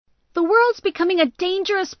world's becoming a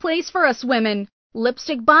dangerous place for us women.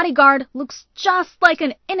 Lipstick Bodyguard looks just like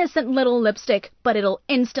an innocent little lipstick, but it'll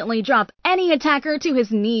instantly drop any attacker to his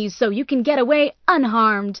knees so you can get away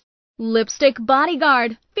unharmed. Lipstick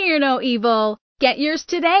Bodyguard, fear no evil. Get yours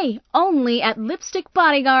today, only at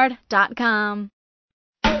lipstickbodyguard.com.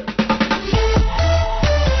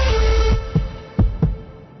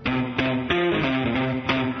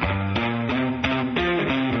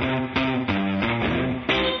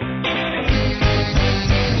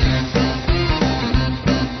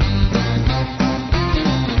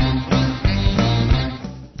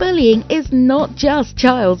 Bullying is not just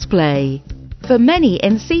child's play. For many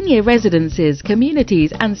in senior residences,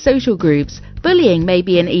 communities and social groups, bullying may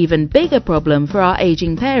be an even bigger problem for our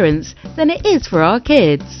aging parents than it is for our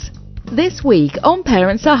kids. This week on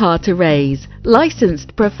Parents Are Hard to Raise,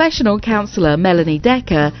 licensed professional counsellor Melanie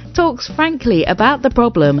Decker talks frankly about the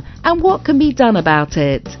problem and what can be done about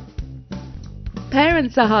it.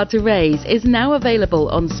 Parents Are Hard to Raise is now available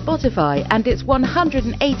on Spotify and its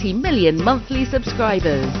 180 million monthly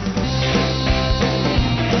subscribers.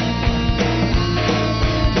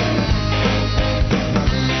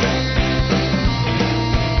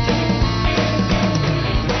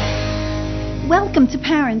 Welcome to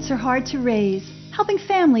Parents Are Hard to Raise, helping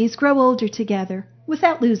families grow older together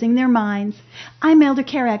without losing their minds. I'm elder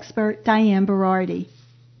care expert Diane Berardi.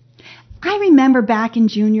 I remember back in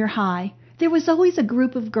junior high, there was always a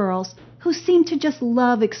group of girls who seemed to just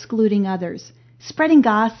love excluding others, spreading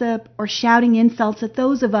gossip or shouting insults at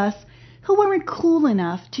those of us who weren't cool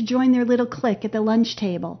enough to join their little clique at the lunch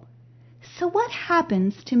table. So what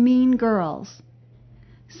happens to mean girls?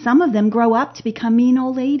 Some of them grow up to become mean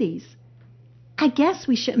old ladies. I guess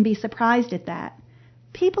we shouldn't be surprised at that.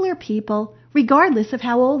 People are people, regardless of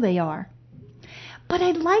how old they are. But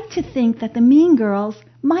I'd like to think that the mean girls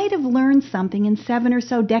might have learned something in 7 or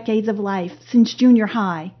so decades of life since junior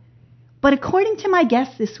high. But according to my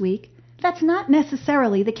guest this week, that's not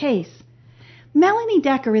necessarily the case. Melanie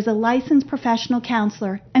Decker is a licensed professional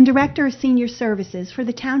counselor and director of senior services for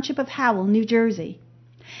the Township of Howell, New Jersey.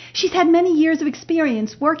 She's had many years of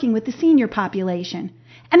experience working with the senior population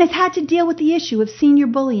and has had to deal with the issue of senior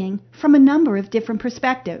bullying from a number of different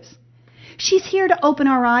perspectives. She's here to open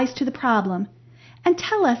our eyes to the problem and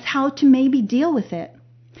tell us how to maybe deal with it.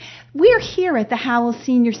 We're here at the Howell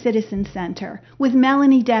Senior Citizen Center with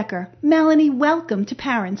Melanie Decker. Melanie, welcome to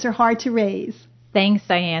Parents Are Hard to Raise. Thanks,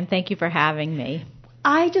 Diane. Thank you for having me.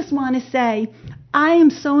 I just want to say I am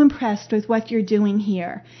so impressed with what you're doing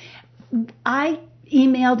here. I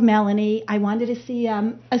emailed Melanie. I wanted to see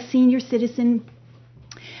a senior citizen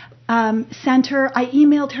center. I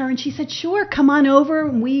emailed her and she said, sure, come on over.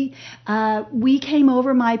 And we came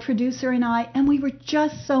over, my producer and I, and we were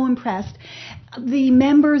just so impressed.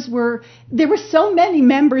 There were so many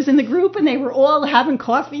members in the group and they were all having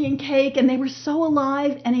coffee and cake and they were so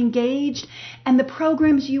alive and engaged, and the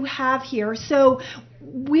programs you have here. So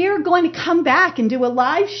we're going to come back and do a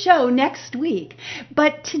live show next week.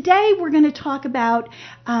 But today we're going to talk about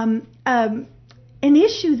an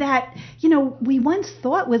issue that, we once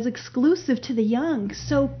thought was exclusive to the young.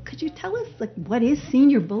 So could you tell us, what is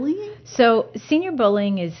senior bullying? So senior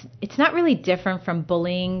bullying it's not really different from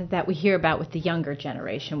bullying that we hear about with the younger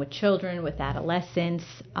generation, with children, with adolescents.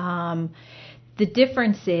 The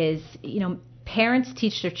difference is, parents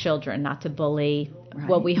teach their children not to bully. Right.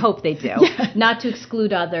 Well, we hope they do. Yeah. Not to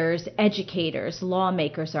exclude others. Educators,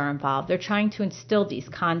 lawmakers are involved. They're trying to instill these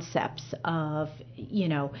concepts of,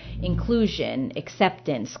 inclusion,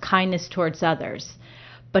 acceptance, kindness towards others.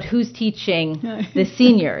 But who's teaching the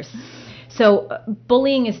seniors? So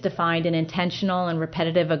bullying is defined in intentional and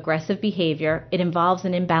repetitive aggressive behavior. It involves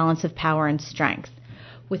an imbalance of power and strength.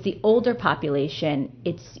 With the older population,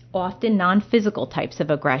 it's often non-physical types of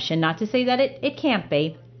aggression. Not to say that it can't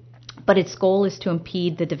be, but its goal is to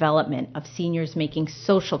impede the development of seniors making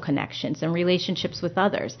social connections and relationships with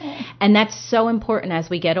others. And that's so important as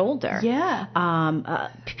we get older. Yeah.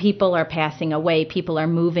 People are passing away. People are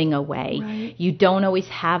moving away. Right. You don't always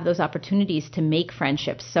have those opportunities to make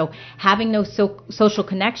friendships. So having those social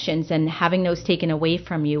connections and having those taken away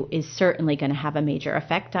from you is certainly going to have a major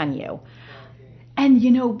effect on you. And,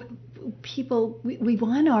 people, we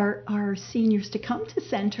want our seniors to come to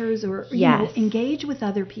centers or engage with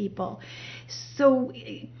other people. So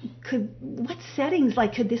what settings,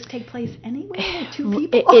 could this take place anywhere where two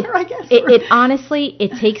people are, I guess? Honestly,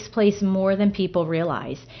 it takes place more than people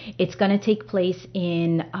realize. It's going to take place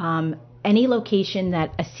in any location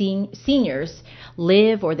that seniors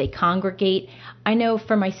live or they congregate. I know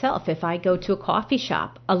for myself, if I go to a coffee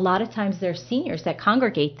shop, a lot of times there's seniors that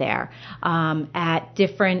congregate there at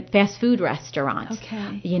different fast food restaurants.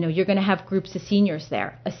 Okay. You're going to have groups of seniors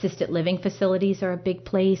there. Assisted living facilities are a big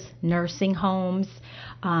place, nursing homes,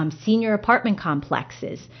 senior apartment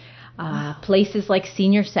complexes, places like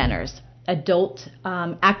senior centers,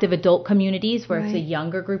 active adult communities where it's a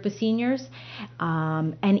younger group of seniors,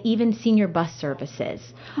 and even senior bus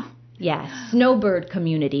services. Yes, snowbird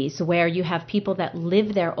communities where you have people that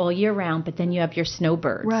live there all year round, but then you have your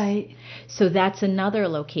snowbirds. Right. So that's another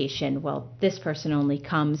location. Well, this person only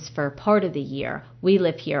comes for part of the year. We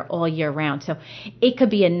live here all year round. So it could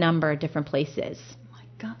be a number of different places.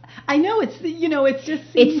 God. I know it's just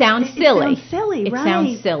it sounds silly. It sounds silly, right? It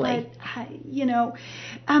sounds silly.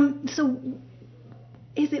 But, so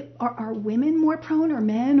is it are women more prone or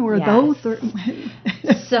men or yes. both? Or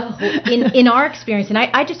So in our experience, and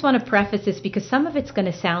I just want to preface this because some of it's going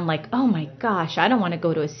to sound like, oh my gosh, I don't want to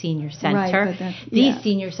go to a senior center. Right, These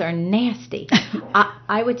seniors are nasty.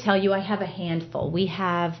 I would tell you I have a handful. We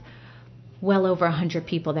have well over 100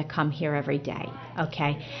 people that come here every day.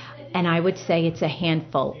 Okay. And I would say it's a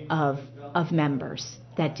handful of members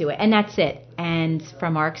that do it. And that's it. And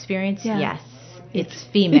from our experience, yes, it's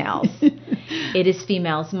females. It is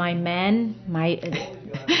females. My men,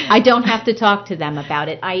 I don't have to talk to them about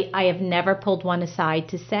it. I have never pulled one aside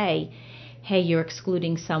to say, hey, you're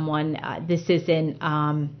excluding someone. This isn't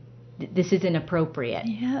appropriate.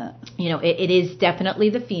 Yeah. It is definitely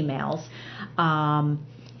the females.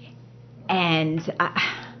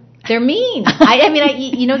 They're mean.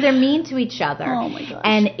 They're mean to each other. Oh my gosh.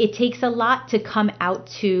 And it takes a lot to come out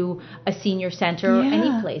to a senior center or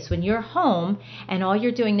any place. When you're home and all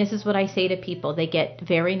you're doing, this is what I say to people. They get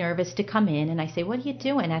very nervous to come in and I say, what are you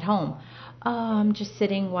doing at home? Oh, I'm just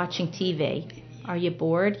sitting watching TV. Are you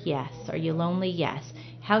bored? Yes. Are you lonely? Yes.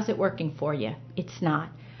 How's it working for you? It's not.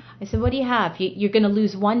 I said, what do you have? You're going to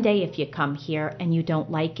lose one day if you come here and you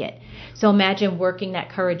don't like it. So imagine working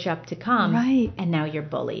that courage up to come, and now you're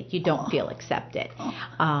bullied. You don't feel accepted.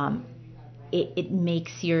 It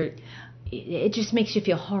just makes you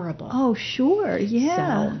feel horrible. Oh, sure,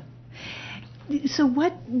 yeah. So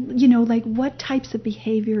what, what types of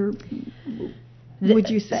behavior would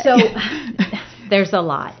you say? So there's a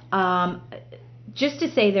lot. Just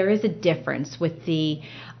to say there is a difference with the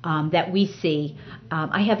that we see.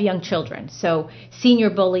 I have young children, so senior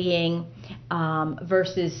bullying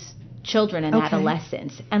versus children and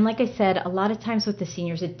adolescents. And like I said, a lot of times with the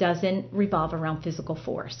seniors, it doesn't revolve around physical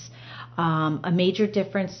force. A major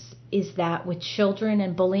difference is that with children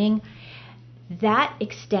and bullying, that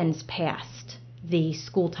extends past the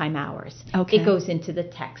school time hours. It goes into the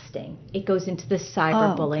texting. It goes into the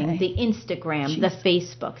cyberbullying, the Instagram, the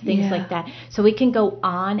Facebook, things like that. So it can go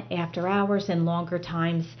on after hours and longer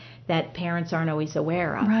times that parents aren't always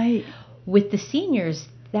aware of. Right. With the seniors,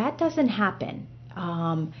 that doesn't happen.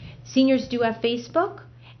 Seniors do have Facebook,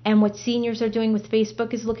 and what seniors are doing with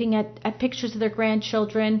Facebook is looking at pictures of their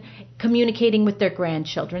grandchildren, communicating with their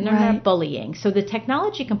grandchildren. They're not bullying. So the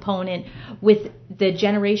technology component with the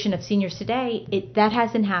generation of seniors today, that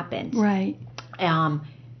hasn't happened. Right.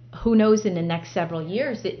 Who knows, in the next several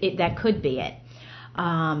years, that could be it.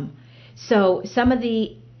 So some of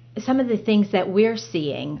the things that we're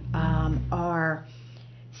seeing are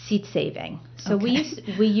seat saving. So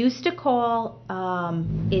we used to call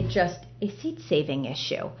it just a seat saving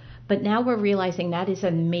issue, but now we're realizing that is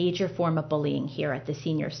a major form of bullying here at the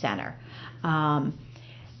senior center.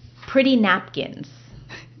 Pretty napkins.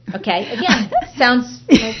 Okay, again, sounds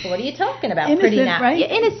like, what are you talking about? Innocent, pretty napkins. right? Yeah,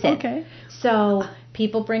 innocent. Okay. So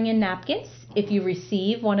people bring in napkins. If you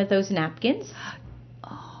receive one of those napkins,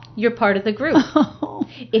 you're part of the group.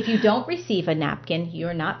 If you don't receive a napkin,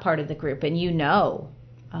 you're not part of the group, and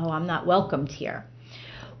I'm not welcomed here.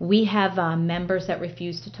 We have members that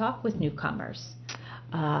refuse to talk with newcomers.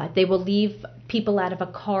 They will leave people out of a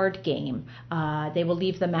card game. They will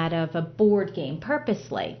leave them out of a board game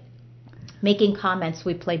purposely. Making comments.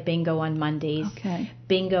 We play bingo on Mondays. Okay.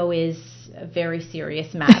 Bingo is a very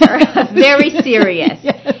serious matter. Very serious.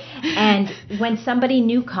 Yes. And when somebody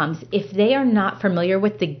new comes, if they are not familiar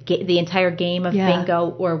with the entire game of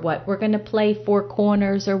bingo or what we're going to play, four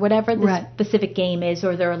corners or whatever the specific game is,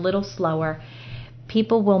 or they're a little slower,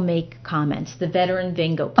 people will make comments. The veteran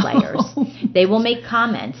bingo players, they will make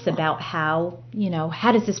comments about how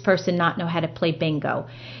does this person not know how to play bingo?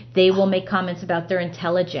 They will make comments about their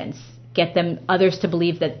intelligence, get others to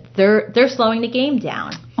believe that they're slowing the game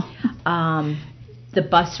down. the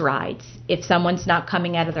bus rides. If someone's not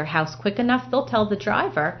coming out of their house quick enough, they'll tell the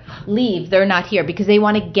driver, leave, they're not here, because they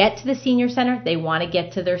want to get to the senior center, they want to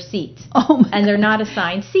get to their seats. Oh, and they're not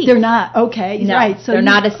assigned seats. They're not, okay, no, right. So they're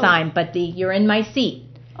not assigned, but you're in my seat.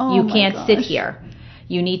 You can't sit here.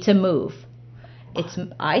 You need to move.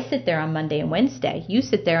 I sit there on Monday and Wednesday. You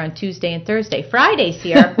sit there on Tuesday and Thursday. Friday's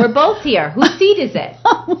here. We're both here. Whose seat is it?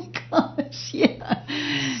 Oh my gosh, yeah.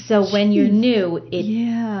 So when you're new,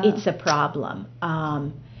 it's a problem.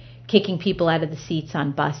 Kicking people out of the seats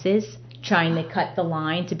on buses, trying to cut the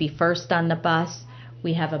line to be first on the bus.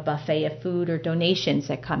 We have a buffet of food or donations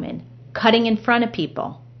that come in. Cutting in front of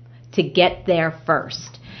people to get there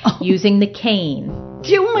first. Using the cane.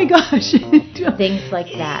 Oh my gosh. Things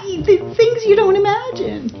like that. Things you don't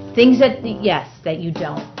imagine. Things that you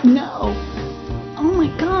don't. No. Oh my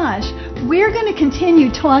gosh. We're going to continue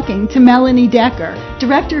talking to Melanie Decker,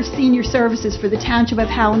 Director of Senior Services for the Township of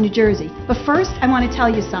Howell, New Jersey. But first, I want to tell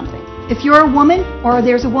you something. If you're a woman or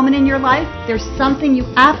there's a woman in your life, there's something you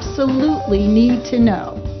absolutely need to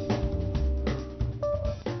know.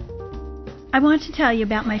 I want to tell you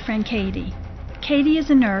about my friend Katie. Katie is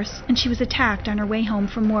a nurse, and she was attacked on her way home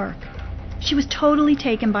from work. She was totally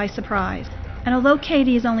taken by surprise, and although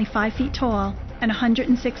Katie is only 5 feet tall and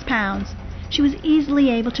 106 pounds, she was easily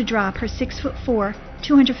able to drop her 6'4",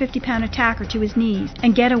 250-pound attacker to his knees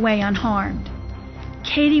and get away unharmed.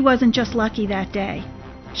 Katie wasn't just lucky that day.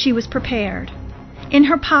 She was prepared. In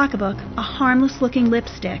her pocketbook, a harmless-looking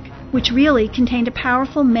lipstick, which really contained a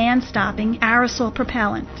powerful man-stopping aerosol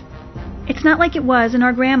propellant. It's not like it was in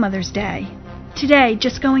our grandmother's day. Today,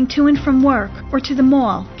 just going to and from work or to the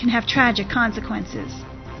mall can have tragic consequences.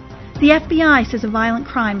 The FBI says a violent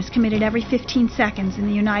crime is committed every 15 seconds in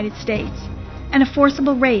the United States, and a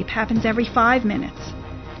forcible rape happens every 5 minutes.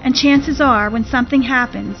 And chances are, when something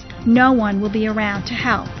happens, no one will be around to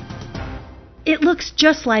help. It looks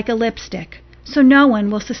just like a lipstick, so no one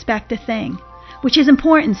will suspect a thing, which is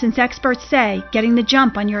important since experts say getting the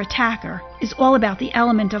jump on your attacker is all about the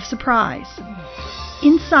element of surprise.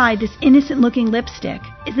 Inside this innocent-looking lipstick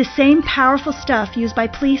is the same powerful stuff used by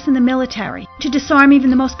police and the military to disarm even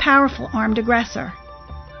the most powerful armed aggressor.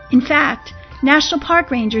 In fact, National Park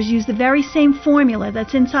Rangers use the very same formula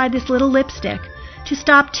that's inside this little lipstick to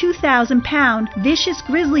stop 2,000-pound vicious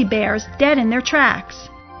grizzly bears dead in their tracks.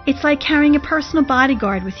 It's like carrying a personal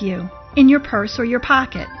bodyguard with you, in your purse or your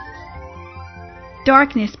pocket.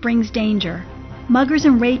 Darkness brings danger. Muggers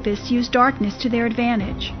and rapists use darkness to their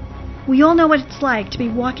advantage. We all know what it's like to be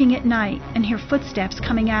walking at night and hear footsteps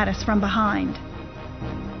coming at us from behind.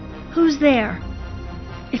 Who's there?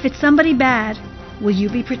 If it's somebody bad, will you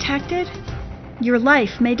be protected? Your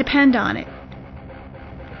life may depend on it.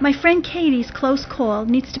 My friend Katie's close call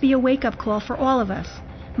needs to be a wake-up call for all of us,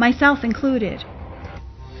 myself included.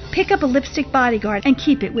 Pick up a lipstick bodyguard and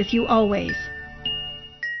keep it with you always.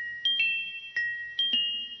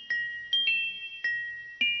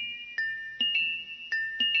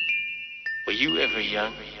 Were you ever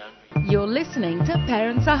young? You're listening to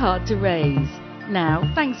Parents Are Hard to Raise.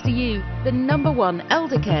 Now, thanks to you, the #1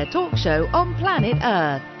 elder care talk show on planet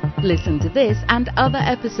Earth. Listen to this and other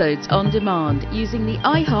episodes on demand using the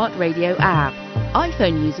iHeartRadio app.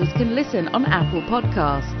 iPhone users can listen on Apple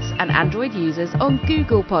Podcasts and Android users on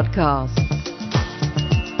Google Podcasts.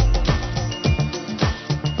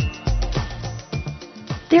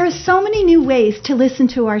 There are so many new ways to listen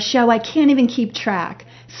to our show, I can't even keep track.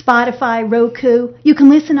 Spotify, Roku. You can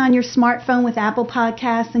listen on your smartphone with Apple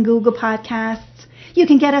Podcasts and Google Podcasts. You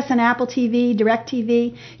can get us on Apple TV,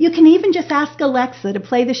 DirecTV. You can even just ask Alexa to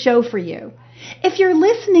play the show for you. If you're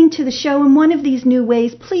listening to the show in one of these new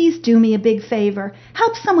ways, please do me a big favor.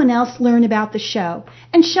 Help someone else learn about the show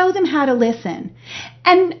and show them how to listen.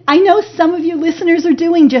 And I know some of you listeners are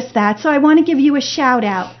doing just that, so I want to give you a shout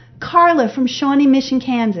out. Carla from Shawnee Mission,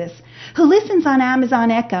 Kansas, who listens on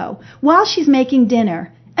Amazon Echo while she's making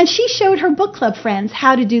dinner, and she showed her book club friends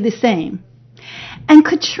how to do the same. And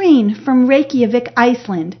Katrine from Reykjavik,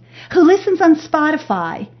 Iceland, who listens on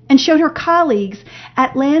Spotify and showed her colleagues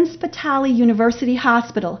at Landspitali University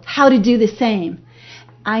Hospital how to do the same.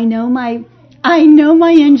 I know my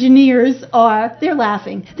engineers they're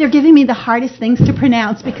laughing. They're giving me the hardest things to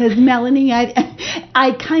pronounce because, Melanie,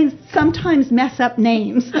 I sometimes mess up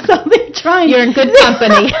names. So they're trying. You're in good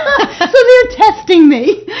company. So they're testing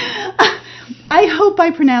me. I hope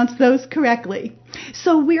I pronounced those correctly.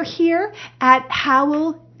 So we're here at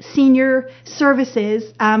Howell Senior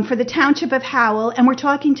Services for the Township of Howell, and we're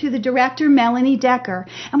talking to the director, Melanie Decker,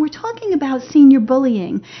 and we're talking about senior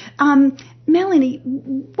bullying. Melanie,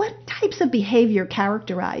 what types of behavior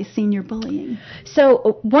characterize senior bullying?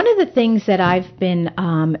 So one of the things that I've been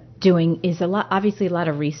doing is a lot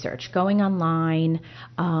of research, going online,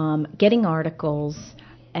 getting articles,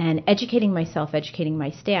 and educating myself, educating my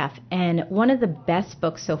staff. And one of the best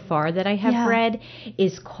books so far that I have read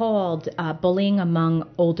is called Bullying Among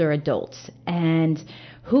Older Adults. And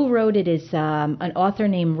who wrote it is an author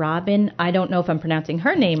named Robin, I don't know if I'm pronouncing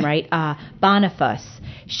her name right, Boniface.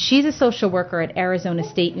 She's a social worker at Arizona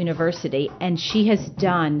State University, and she has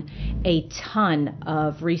done a ton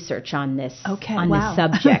of research on this this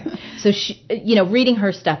subject. So she, reading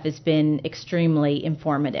her stuff has been extremely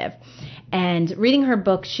informative. And reading her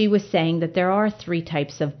book, she was saying that there are 3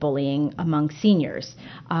 types of bullying among seniors.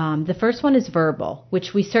 The first one is verbal,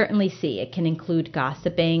 which we certainly see. It can include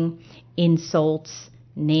gossiping, insults,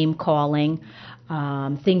 name calling,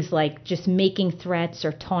 things like just making threats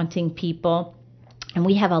or taunting people. And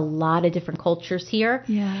we have a lot of different cultures here.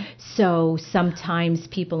 Yeah. So sometimes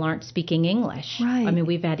people aren't speaking English. Right. I mean,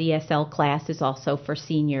 we've had ESL classes also for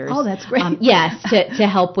seniors. Oh, that's great. Yes, to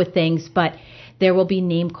help with things. But there will be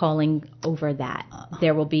name calling over that.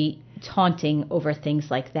 There will be taunting over things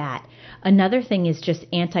like that. Another thing is just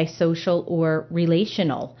antisocial or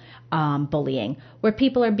relational bullying, where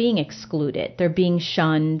people are being excluded. They're being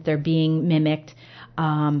shunned. They're being mimicked.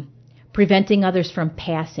 Preventing others from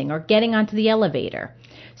passing or getting onto the elevator.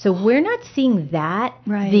 So we're not seeing that,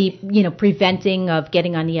 the preventing of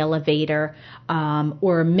getting on the elevator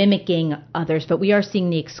or mimicking others, but we are seeing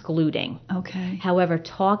the excluding. Okay. However,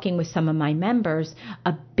 talking with some of my members,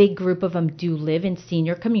 a big group of them do live in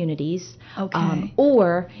senior communities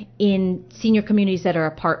or in senior communities that are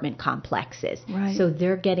apartment complexes. Right. So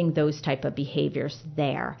they're getting those type of behaviors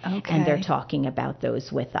there, and they're talking about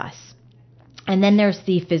those with us. And then there's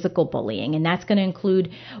the physical bullying, and that's going to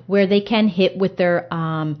include where they can hit with their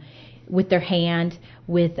hand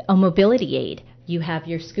with a mobility aid. You have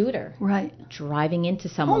your scooter, driving into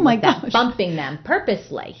someone, bumping them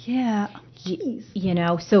purposely. Yeah. Jeez.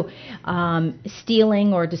 So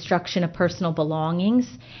stealing or destruction of personal belongings.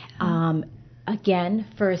 Again,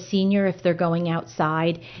 for a senior, if they're going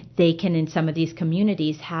outside, they can, in some of these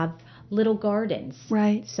communities, have little gardens.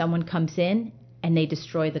 Right. Someone comes in and they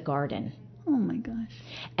destroy the garden. Oh my gosh.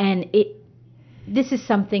 And this is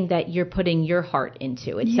something that you're putting your heart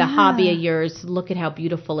into. It's a hobby of yours. Look at how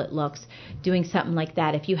beautiful it looks. Doing something like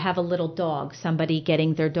that. If you have a little dog, somebody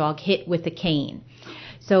getting their dog hit with a cane.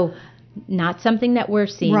 So not something that we're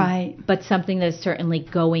seeing, but something that is certainly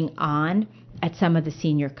going on at some of the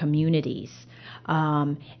senior communities.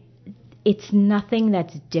 It's nothing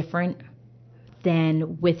that's different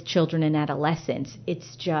than with children and adolescents.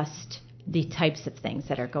 It's just the types of things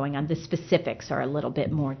that are going on. The specifics are a little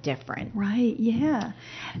bit more different. Right, yeah.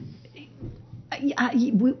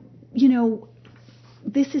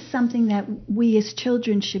 This is something that we as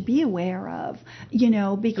children should be aware of,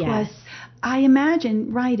 because I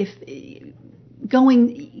imagine, if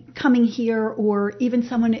coming here or even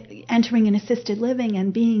someone entering an assisted living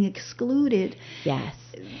and being excluded. Yes.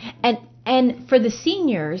 And for the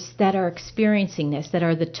seniors that are experiencing this, that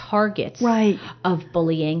are the targets of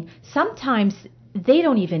bullying, sometimes they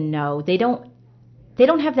don't even know. They don't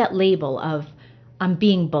have that label of I'm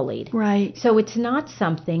being bullied. Right. So it's not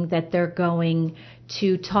something that they're going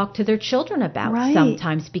to talk to their children about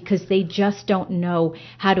sometimes because they just don't know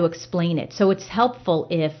how to explain it. So it's helpful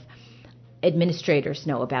if administrators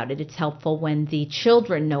know about it. It's helpful when the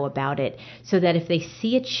children know about it, so that if they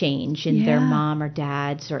see a change in their mom or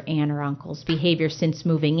dad's or aunt or uncle's behavior since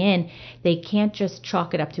moving in, they can't just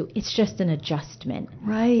chalk it up to it's just an adjustment.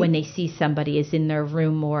 Right. When they see somebody is in their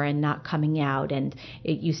room more and not coming out, and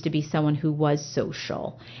it used to be someone who was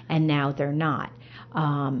social and now they're not.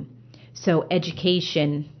 So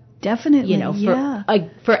education, definitely,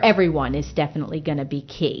 for everyone is definitely going to be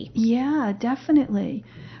key. Yeah, definitely.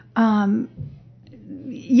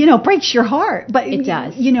 Breaks your heart, but it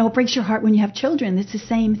does. It breaks your heart when you have children. It's the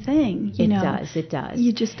same thing. It does.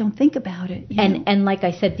 You just don't think about it. And like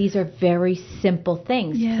I said, these are very simple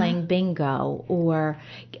things. Playing bingo or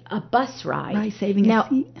a bus ride. Right, saving a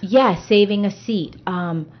seat. Yeah, saving a seat.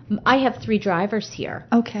 I have 3 drivers here.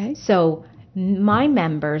 Okay. So my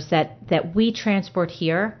members that we transport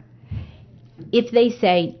here, if they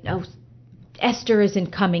say, "Oh, Esther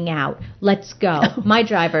isn't coming out, let's go," my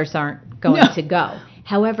drivers aren't going to go.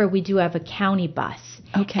 However, we do have a county bus.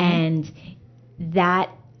 Okay. And that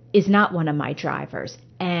is not one of my drivers.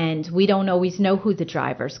 And we don't always know who the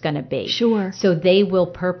driver's going to be. Sure. So they will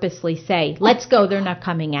purposely say, let's go, they're not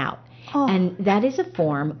coming out. Oh. And that is a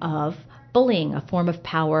form of bullying, a form of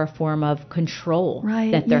power, a form of control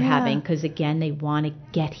that they're having, because again, they want to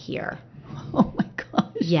get here. Oh my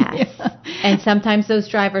gosh. Yes. Yeah. And sometimes those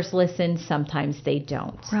drivers listen, sometimes they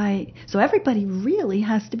don't. Right. So everybody really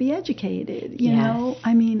has to be educated, you Yes. know?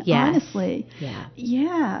 I mean, Yes. honestly. Yeah.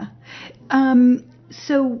 Yeah.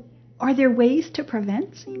 So are there ways to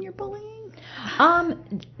prevent senior bullying?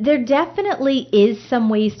 There definitely is some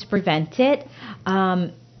ways to prevent it.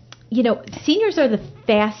 Seniors are the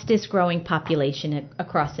fastest growing population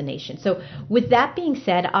across the nation. So with that being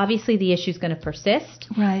said, obviously the issue is going to persist.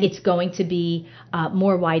 Right. It's going to be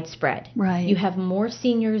more widespread. Right. You have more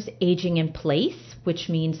seniors aging in place, which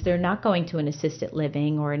means they're not going to an assisted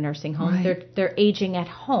living or a nursing home. Right. They're aging at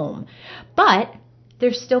home. But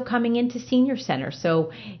they're still coming into senior centers.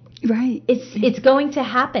 So right. It's going to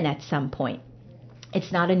happen at some point.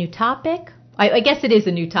 It's not a new topic. I guess it is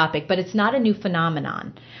a new topic, but it's not a new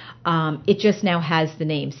phenomenon. It just now has the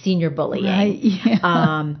name senior bullying. Right.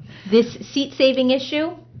 Yeah. This seat-saving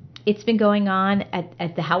issue, it's been going on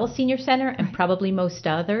at the Howell Senior Center and probably most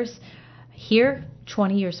others here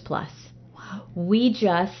 20 years plus. Wow. We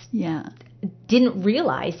just didn't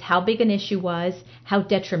realize how big an issue was, how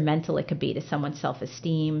detrimental it could be to someone's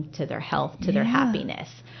self-esteem, to their health, to their happiness.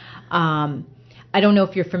 I don't know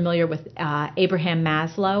if you're familiar with Abraham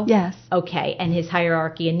Maslow. Yes. Okay, and his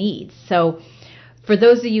hierarchy of needs. So for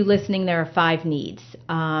those of you listening, there are 5 needs.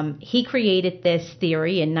 He created this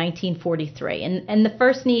theory in 1943, and the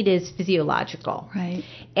first need is physiological. Right.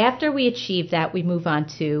 After we achieve that, we move on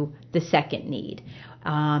to the second need.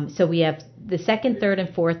 So we have the second, third,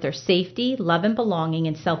 and fourth are safety, love and belonging,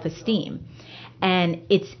 and self-esteem. And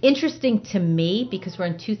it's interesting to me because we're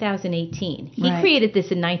in 2018. He created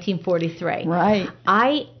this in 1943. Right.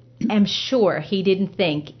 I am sure he didn't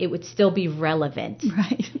think it would still be relevant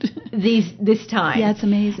this time. Yeah, it's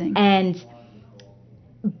amazing. And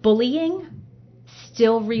bullying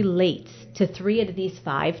still relates to 3 of these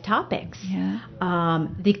 5 topics. Yeah.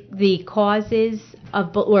 The causes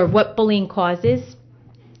of or what bullying causes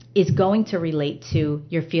is going to relate to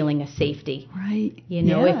your feeling of safety. Right. You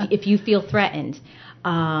know, if you feel threatened,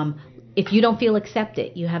 if you don't feel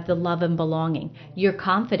accepted, you have the love and belonging. Your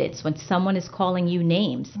confidence when someone is calling you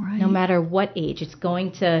names, no matter what age, it's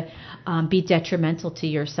going to be detrimental to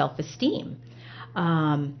your self-esteem.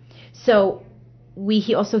 So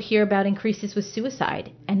we also hear about increases with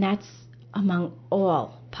suicide, and that's among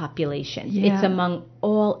all populations. Yeah. It's among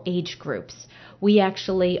all age groups. We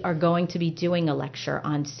actually are going to be doing a lecture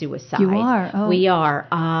on suicide. You are? Oh. We are.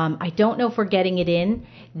 I don't know if we're getting it in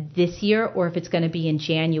this year or if it's going to be in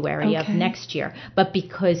January of next year. But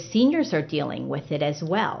because seniors are dealing with it as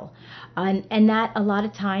well. And that a lot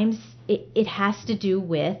of times it has to do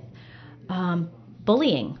with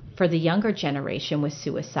bullying for the younger generation with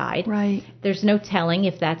suicide. Right. There's no telling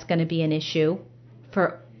if that's going to be an issue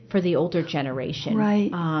for the older generation.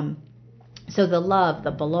 Right. So the love,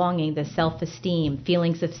 the belonging, the self-esteem,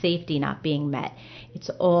 feelings of safety not being met, it's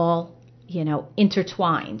all,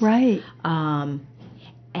 intertwined. Right.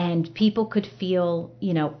 And people could feel,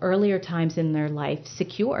 earlier times in their life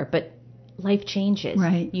secure, but life changes.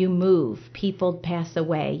 Right. You move, people pass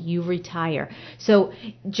away, you retire. So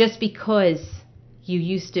just because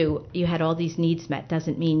you had all these needs met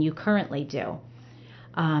doesn't mean you currently do.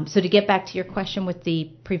 So to get back to your question with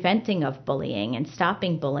the preventing of bullying and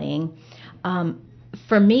stopping bullying,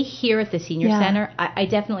 for me here at the Senior Center, I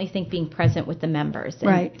definitely think being present with the members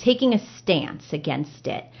and taking a stance against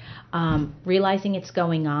it, realizing it's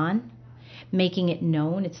going on, making it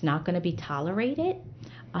known it's not going to be tolerated,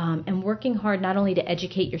 and working hard not only to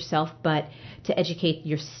educate yourself, but to educate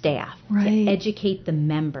your staff, to educate the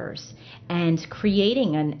members, and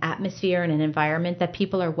creating an atmosphere and an environment that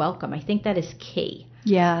people are welcome. I think that is key.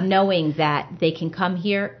 Yeah. Knowing that they can come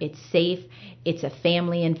here, it's safe, it's a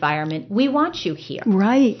family environment. We want you here.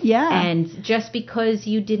 Right, yeah. And just because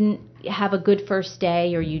you didn't have a good first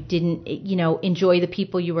day or you didn't, enjoy the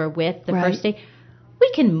people you were with the first day,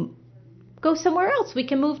 we can go somewhere else. We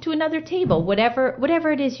can move to another table,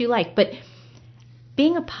 whatever it is you like. But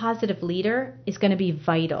being a positive leader is going to be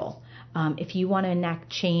vital if you want to enact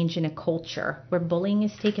change in a culture where bullying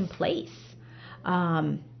is taking place.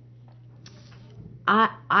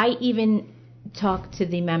 I even talk to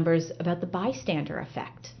the members about the bystander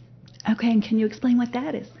effect. Okay, and can you explain what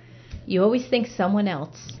that is? You always think someone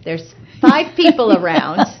else. There's 5 people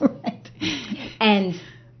around, and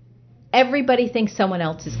everybody thinks someone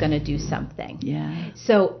else is going to do something. Yeah.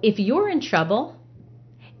 So if you're in trouble,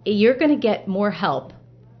 you're going to get more help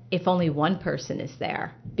if only one person is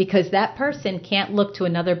there, because that person can't look to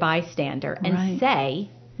another bystander and say,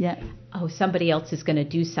 oh, somebody else is going to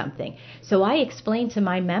do something. So I explain to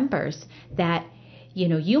my members that,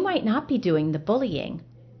 you might not be doing the bullying,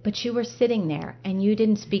 but you were sitting there and you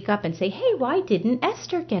didn't speak up and say, hey, why didn't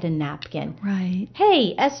Esther get a napkin? Right.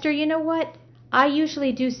 Hey, Esther, you know what? I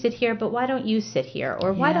usually do sit here, but why don't you sit here?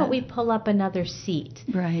 Or why don't we pull up another seat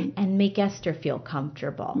and make Esther feel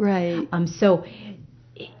comfortable? Right. So,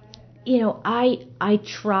 I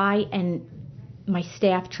try, and my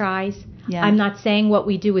staff tries. Yeah. I'm not saying what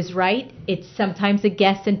we do is right. It's sometimes a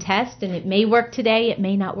guess and test, and it may work today. It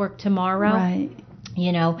may not work tomorrow. Right.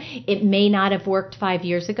 It may not have worked 5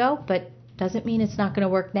 years ago, but doesn't mean it's not going to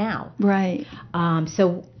work now. Right.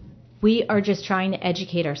 So we are just trying to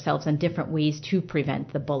educate ourselves on different ways to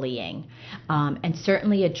prevent the bullying, and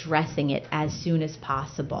certainly addressing it as soon as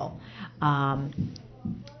possible.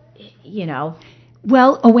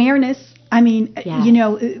 Well, awareness. I mean,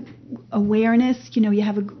 awareness, you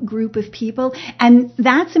have a group of people, and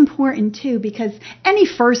that's important too, because any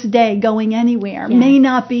first day going anywhere may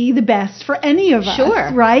not be the best for any of us,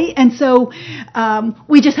 right? And so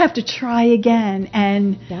we just have to try again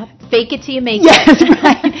and fake it till you make it. Yes,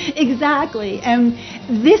 right, exactly. And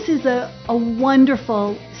this is a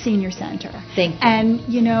wonderful senior center. Thank you. And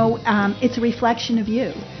it's a reflection of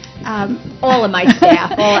you. All of my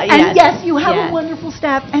staff. And yes, you have a wonderful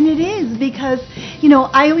staff, and it is because,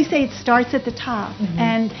 I always say it starts at the top,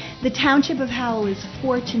 and the Township of Howell is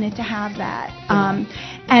fortunate to have that.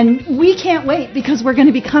 And we can't wait, because we're going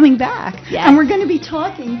to be coming back, and we're going to be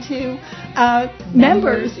talking to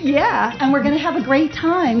members, and we're going to have a great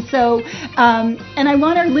time. So, and I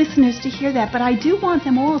want our listeners to hear that, but I do want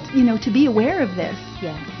them all, to be aware of this,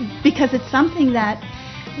 because it's something that,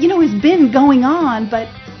 has been going on, but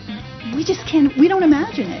we don't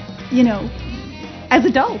imagine it, as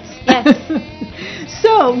adults. Yes.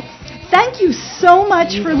 So, thank you so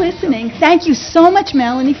much for listening. Thank you so much,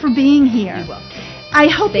 Melanie, for being here. You're welcome. I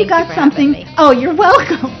hope you got something. Having me. Oh, you're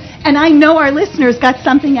welcome. And I know our listeners got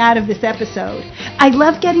something out of this episode. I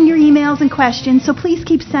love getting your emails and questions, so please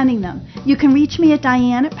keep sending them. You can reach me at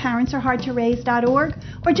diane@parentsarehardtoraise.org,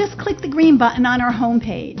 or just click the green button on our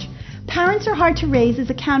homepage. Parents Are Hard to Raise is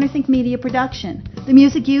a Counterthink Media production. The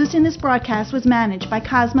music used in this broadcast was managed by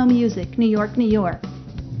Cosmo Music, New York, New York.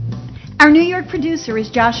 Our New York producer is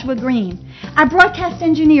Joshua Green. Our broadcast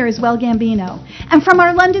engineer is Well Gambino. And from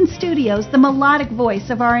our London studios, the melodic voice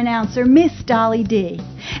of our announcer, Miss Dolly D.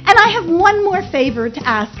 And I have one more favor to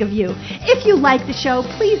ask of you. If you like the show,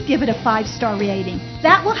 please give it a 5-star rating.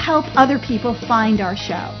 That will help other people find our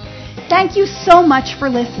show. Thank you so much for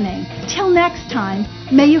listening. Till next time,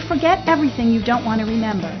 may you forget everything you don't want to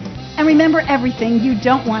remember, and remember everything you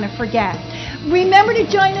don't want to forget. Remember to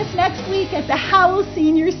join us next week at the Howell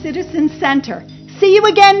Senior Citizen Center. See you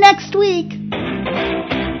again next week.